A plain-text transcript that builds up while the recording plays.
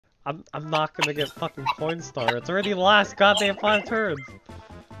I'm not gonna get fucking coin star. It's already the last goddamn 5 turns.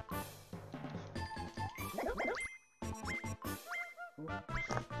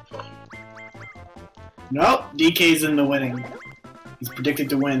 Nope, DK's in the winning. He's predicted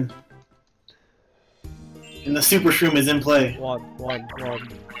to win. And the Super Shroom is in play. One.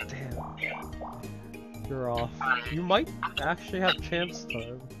 Damn. You're off. You might actually have chance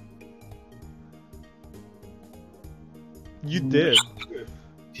time. You did.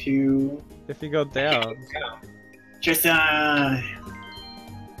 2. If you go down. Tristan!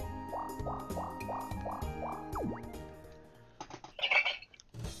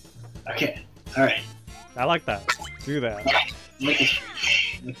 Okay, alright. I like that. Do that.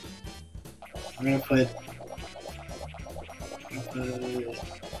 I'm gonna put...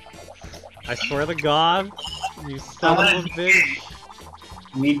 I swear to God, you son of a bitch.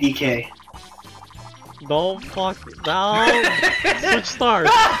 Need DK. Don't fuck. No! Switch stars.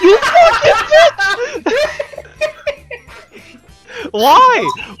 You fucking bitch!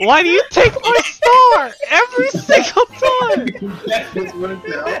 Why? Why do you take my star every single time?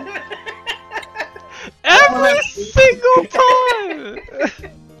 Every single time!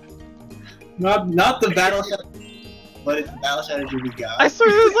 Not the battle shot, but it's the battle strategy we got. I swear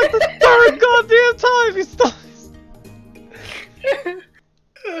this is like the third goddamn time you stopped.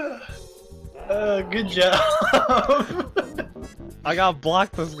 Good job. I gotta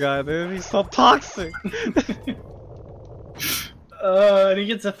block this guy, dude. He's so toxic. And he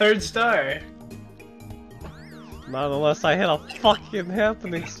gets a 3rd star. Not unless I hit a fucking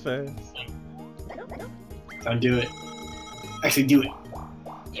happening space. Don't do it. Actually, do it.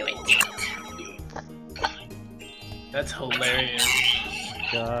 That's hilarious.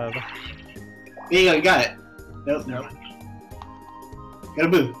 God. There you go, you got it. Nope, never mind. Got a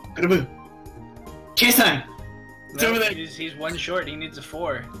boo. Got a boo. Chance time! It's over there. He's 1 short, he needs a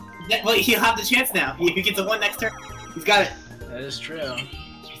 4. Yeah, well, he'll have the chance now. If he gets a 1 next turn, he's got it. That is true.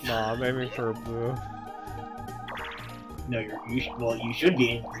 Nah, I'm aiming for a boo. No, you should be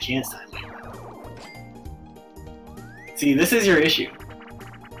aiming for chance time. See, this is your issue.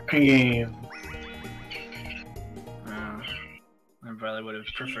 Game. I probably would have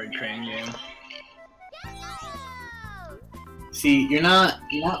preferred Crane Game. See, you're not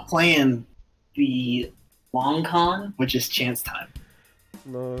playing the long con, which is chance time.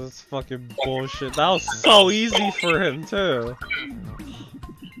 No, that's fucking bullshit. That was so easy for him, too.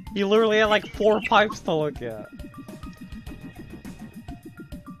 He literally had like 4 pipes to look at.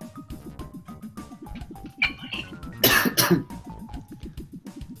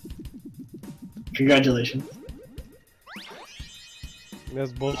 Congratulations.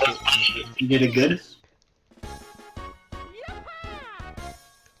 That's bullshit. You did it good.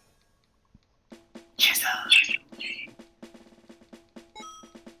 Yes,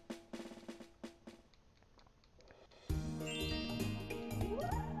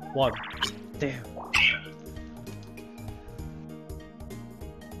 One. Damn.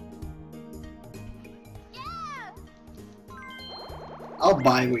 I'll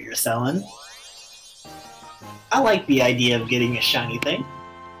buy what you're selling. I like the idea of getting a shiny thing.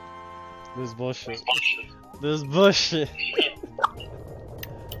 This is bullshit. This is bullshit.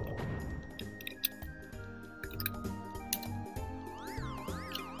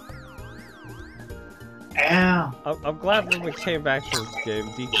 Ow. I'm glad when we came back to this game,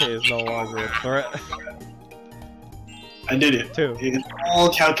 DK is no longer a threat. I did it. 2. It's all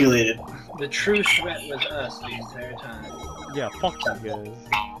calculated. The true threat was us the entire time. Yeah, fuck you guys.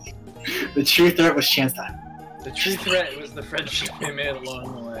 The true threat was chance time. The true threat was the friendship we made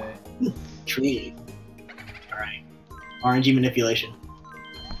along the way. Truly. Alright. RNG manipulation.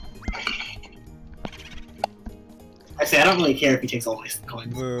 Actually, I don't really care if he takes all my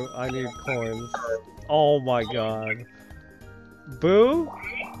coins. Boo, I need coins. Oh my god. Boo?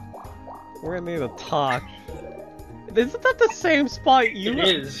 We're gonna need a talk. Isn't that the same spot you- It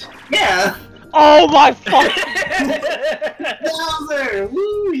is. Yeah! Oh my fuck! Bowser!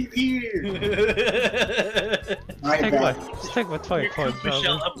 Woo! He's here! Alright, Just take my 20 Your coins, Koopa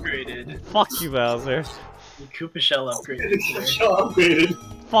Shell Bowser. upgraded. Fuck you, Bowser. Your Koopa Shell upgraded. sir. Show upgraded.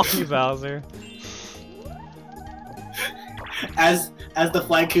 Fuck you, Bowser. As the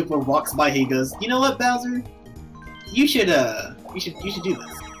Flying Koopa walks by, he goes, "You know what, Bowser? You should do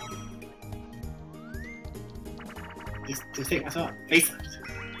this. Just take my song. Facelift."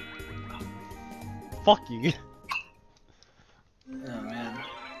 Fuck you. Oh man.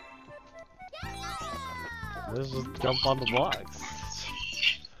 Let's just jump on the blocks.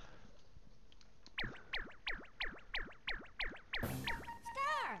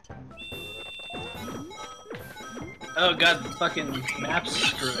 Oh god, the fucking map's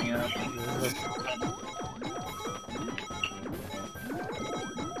screwing up.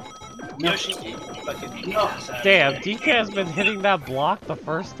 Yoshi, fucking Damn, DK has been hitting that block, the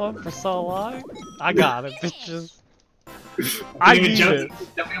first one, for so long. I got it, bitches. I need it.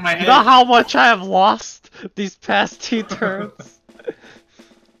 You know how much I have lost these past 2 turns?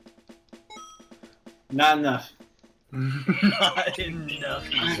 Not enough. Not enough.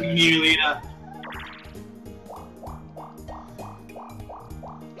 Not nearly enough.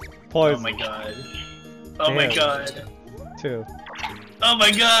 Poison. Oh my god. Oh my god. 2. Oh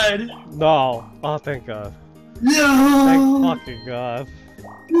my god. No. Oh, thank god. No. Thank fucking god.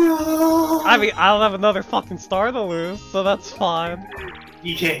 No. I mean, I don't have another fucking star to lose, so that's fine.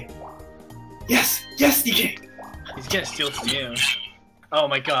 DK. Yes. Yes, DK. He's gonna steal from you. Oh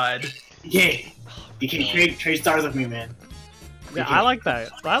my god. DK. DK, trade stars with me, man. Yeah, DK. I like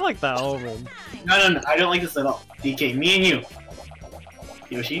that. I like that omen. No, I don't like this at all. DK, me and you.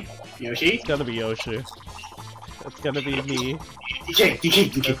 Yoshi? It's gonna be Yoshi. It's gonna be me. DK.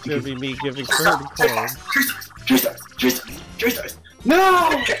 It's gonna be me giving 30 coins. Trade stars. No!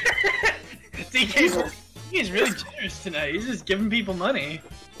 DK's really generous tonight. He's just giving people money.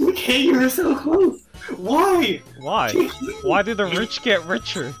 DK, you were so close. Why? Why? Why do the rich get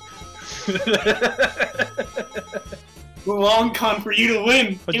richer? Long con for you to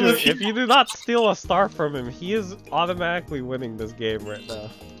win. But dude, if you do not steal a star from him, he is automatically winning this game right now.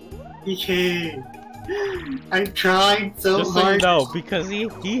 DK, I'm trying so Just so you hard. know, because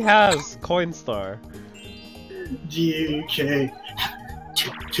he has coin star. DK.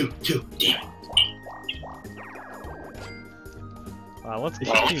 Two. Damn. Let's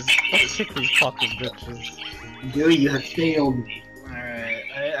kick these fucking bitches. Dude, you have failed me.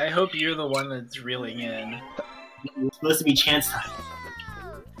 Alright, I hope you're the one that's reeling in. It's supposed to be chance time.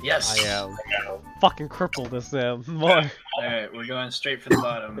 Yes! I am. Fucking cripple this man. More. Alright, we're going straight for the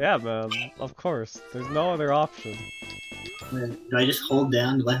bottom. Yeah, man. Of course. There's no other option. Do I just hold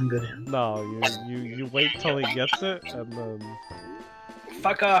down to let him go down? No, you wait till he gets it, and then...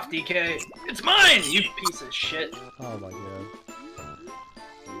 Fuck off, DK! It's mine, you piece of shit! Oh my god.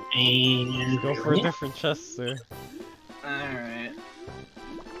 And Go for a different chest, sir. Alright.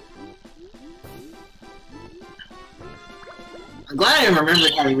 I'm glad I remembered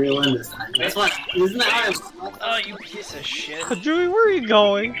how to reel in this time. That's why. Isn't that how I... Oh, you piece of shit. Hoojooie, where are you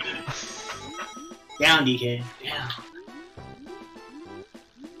going? Down, DK. Down.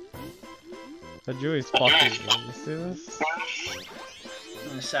 Hoojooie's fucking me. You see this? I'm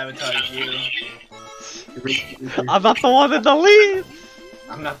gonna sabotage you. I'm not the one in the lead!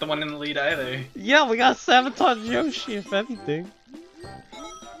 I'm not the one in the lead either. Yeah, we got sabotage Yoshi, if anything.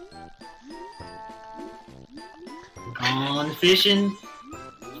 On fishing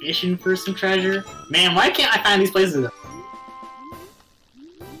for some treasure. Man, why can't I find these places?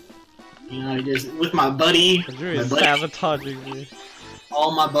 You know, just with my buddy, Hoojooie is sabotaging me.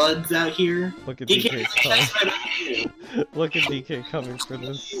 all my buds out here. Look at DK, DK coming. Look at DK coming for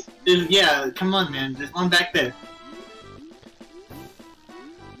this. yeah, come on, man. There's one back there.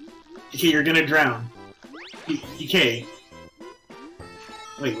 DK, you're gonna drown. DK.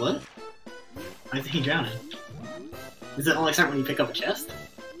 Wait, what? Why is he drowning? Does it only start when you pick up a chest?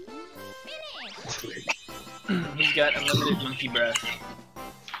 That's weird. He's got unlimited monkey breath.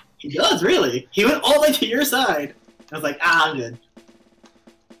 He does, really. He went all the way to your side. I was like, I'm good.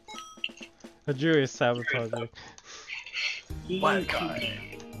 Hoojooie is sabotaging. What god?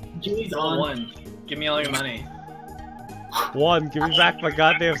 Julie's on. One. Give me all your money. One, give me back my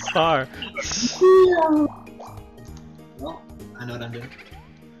goddamn star. Well, I know what I'm doing.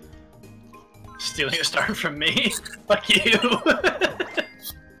 Stealing a star from me? Fuck you!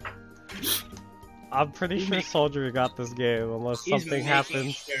 I'm pretty sure Soldier got this game unless He's something making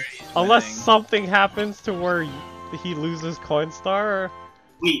happens. sure he's Unless winning. something happens to where he loses coin star. Or...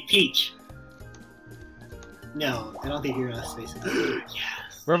 Wait, Peach. No, I don't think you're gonna space it.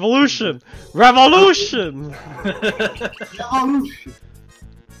 Yes. Revolution! Revolution!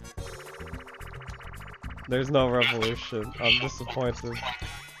 There's no revolution. I'm disappointed.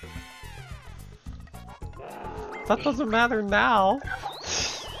 That doesn't matter now.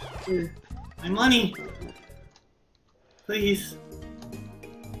 My money. Please.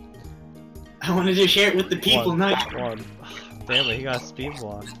 I wanted to share it with the people, not One. Damn it, he got a speed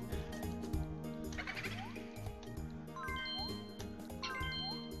block.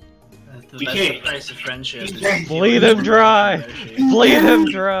 That's DK. the price of friendship. is DK. Bleed him dry! Bleed him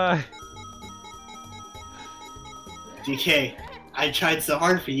dry! DK. I tried so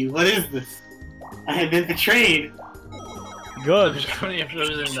hard for you. What is this? I have been betrayed. I'm Good. just wondering if there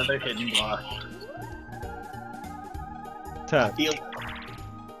was another hidden block. 10. Feel...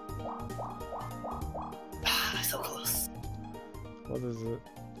 So close. What is it?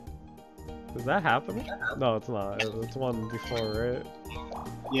 Is that happening? No, it's not. It's one before, right?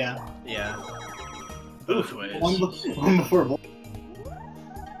 Yeah. Yeah. Both ways. One before both.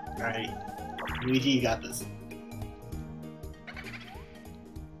 Alright. Luigi, you got this.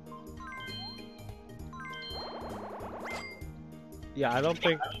 Yeah, I don't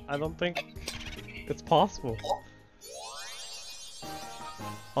think it's possible.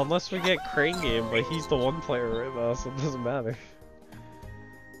 Unless we get Crane Game, but he's the one player right now, so it doesn't matter.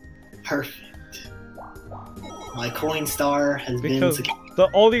 Perfect. My coin star has Because been the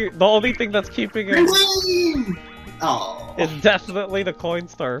only thing that's keeping her Oh. is definitely the coin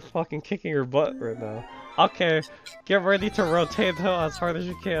star fucking kicking her butt right now. Okay, get ready to rotate her as hard as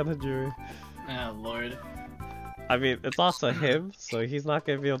you can, Hoojooie. Oh lord. I mean, it's also him, so he's not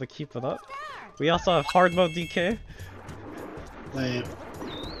gonna be able to keep it up. We also have hard mode DK. Wait.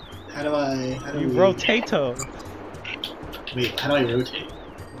 How do You we... rotate him. Wait, how do I rotate?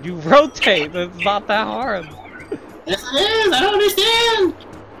 You rotate. It's not that hard. Yes, it is. I don't understand.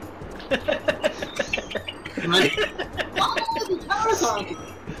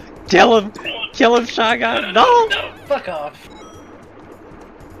 Kill him! Kill him, Shotgun! No! No! Fuck off!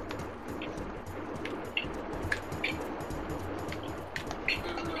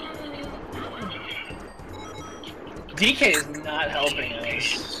 DK is not helping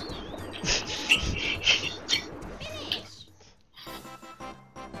us.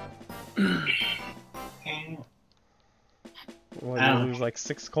 What, you lose like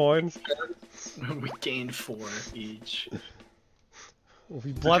 6 coins? We gained 4 each.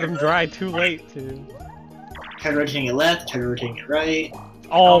 We bled him dry too late, dude. Try rotating it left, try rotating it right.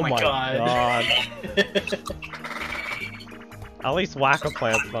 Oh, my my god. At least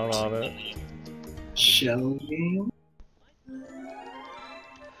Whack-A-Plant's not on it. Show game?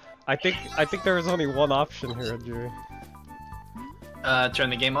 I think there is only one option here, Hoojooie. Turn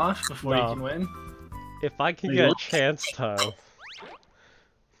the game off before you can win? If I can get a chance time,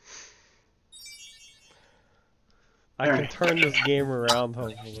 I can turn this game around,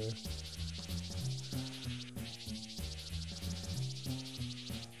 hopefully.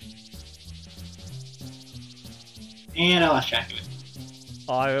 And I lost track of it.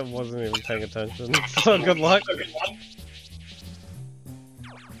 I wasn't even paying attention, so good luck.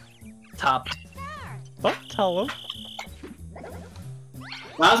 Top. Don't tell him.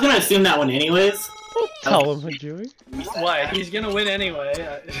 Well, I was gonna assume that one anyways. Don't tell him, Hoojooie. Why? He's gonna win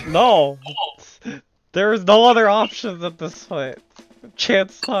anyway. No! There is no other options at this point.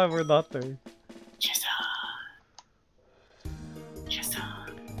 Chance time or nothing. Just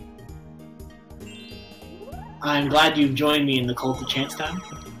I'm glad you joined me in the cult of chance time.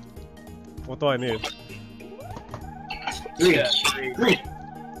 What do I need? 3, 3, 3.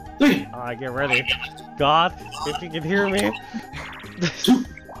 Alright, get ready. God, if you can hear me.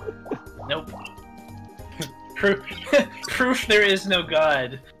 Nope. Proof there is no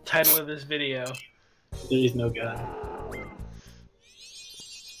God. Title of this video. There is no God.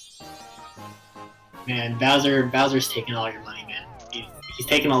 Man, Bowser's taking all your money, man. He's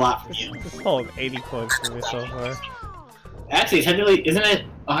taking a lot from you. This stole 80 coins from me so far. Actually, technically, isn't it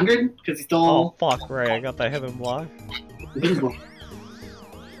 100? Because he stole... Oh fuck, right, I got that hidden block. Invisible.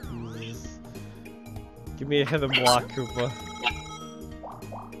 Give me a hidden block, Koopa.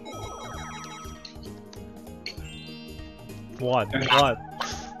 One.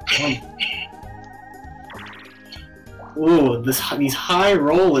 Ooh, these high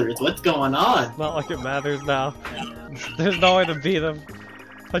rollers, what's going on? It's not like it matters now. There's no way to beat him.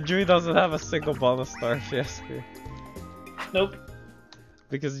 Hoojooie doesn't have a single bonus star if you ask me. Nope.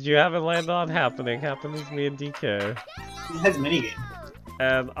 Because you haven't landed on Happening. Happening's me and DK. He has minigame.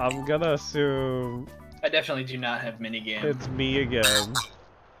 And I'm gonna assume... I definitely do not have minigame. It's me again.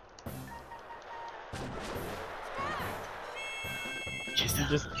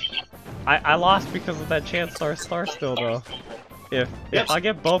 I lost because of that chance star still though. If I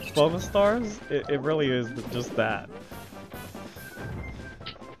get both bonus stars, it really is just that.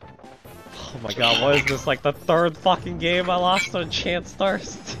 Oh my god, what is this, like the 3rd fucking game I lost on chance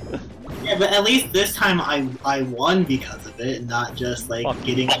stars? Yeah, but at least this time I won because of it, not just like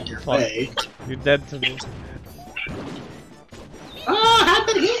getting in your way. You're dead to me. Oh, how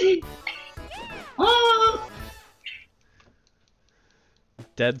did he? Oh!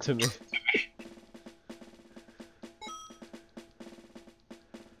 Dead to me.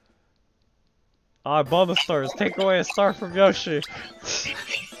 Ah, bonus stars. Take away a star from Yoshi.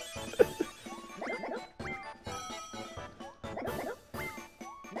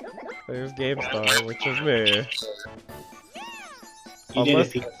 There's Game Star, which is me. You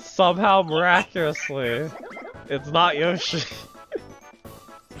Unless did it, somehow miraculously, it's not Yoshi.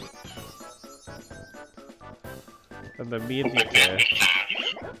 And then me and DK.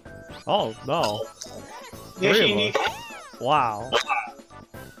 Oh no. Yoshi, Three of us. Wow.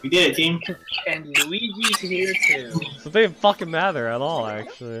 we did it, team. And Luigi's here too. So they didn't fucking matter at all,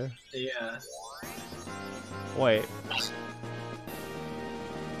 actually. Yeah. Wait.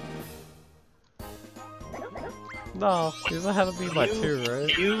 No, he's ahead of me by 2,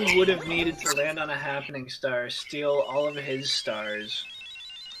 right? You would have needed to land on a happening star, steal all of his stars.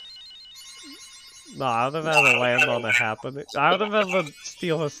 No, I would have had to land on a happening. I would have had to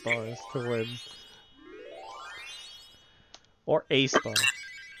steal his stars to win. Or a star.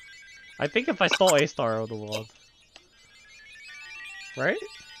 I think if I stole a star, I would have won. Right?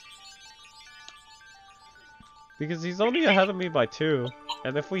 Because he's only ahead of me by 2,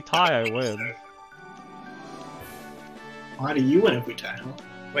 and if we tie, I win. How do you win if we tie?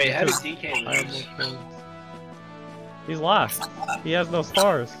 Wait, how did DK I have lose? no points. He's last. He has no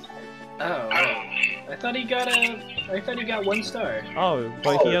stars. Oh, wait. I thought he got 1 star. Oh,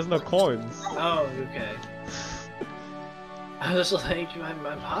 but he has no coins. Oh, okay. I was like,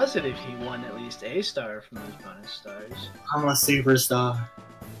 I'm positive he won at least a star from those bonus stars. I'm a superstar.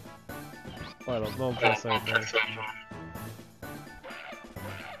 I don't know if that's anything.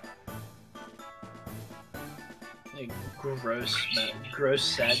 Like, gross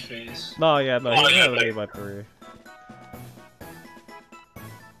sad face. No, yeah, no, he's ahead of me by 3.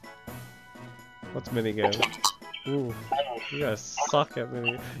 What's minigame? Ooh, you guys suck at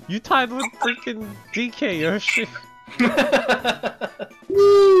mini. You tied with freaking DK, Yoshi.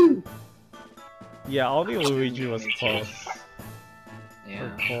 Woo! Yeah, only Luigi was close. Yeah.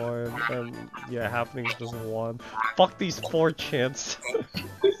 For coin, and yeah, happening's just 1. Fuck these 4 chants.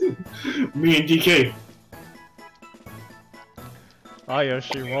 Me and DK. Ah,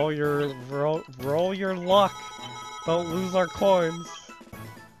 Yoshi, roll your luck. Don't lose our coins.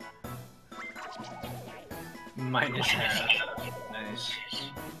 Minus half. Nice.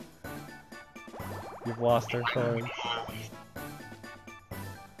 You've lost our coins.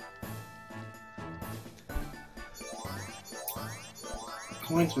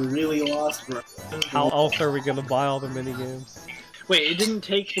 Coins were really lost, bro. How else are we gonna buy all the minigames? Wait, it didn't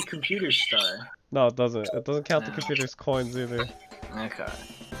take the computer star. No, it doesn't. It doesn't count the No. computer's coins either. Okay.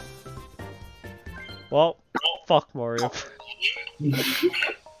 Well, fuck Mario.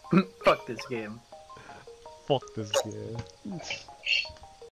 Fuck this game. Fuck this game.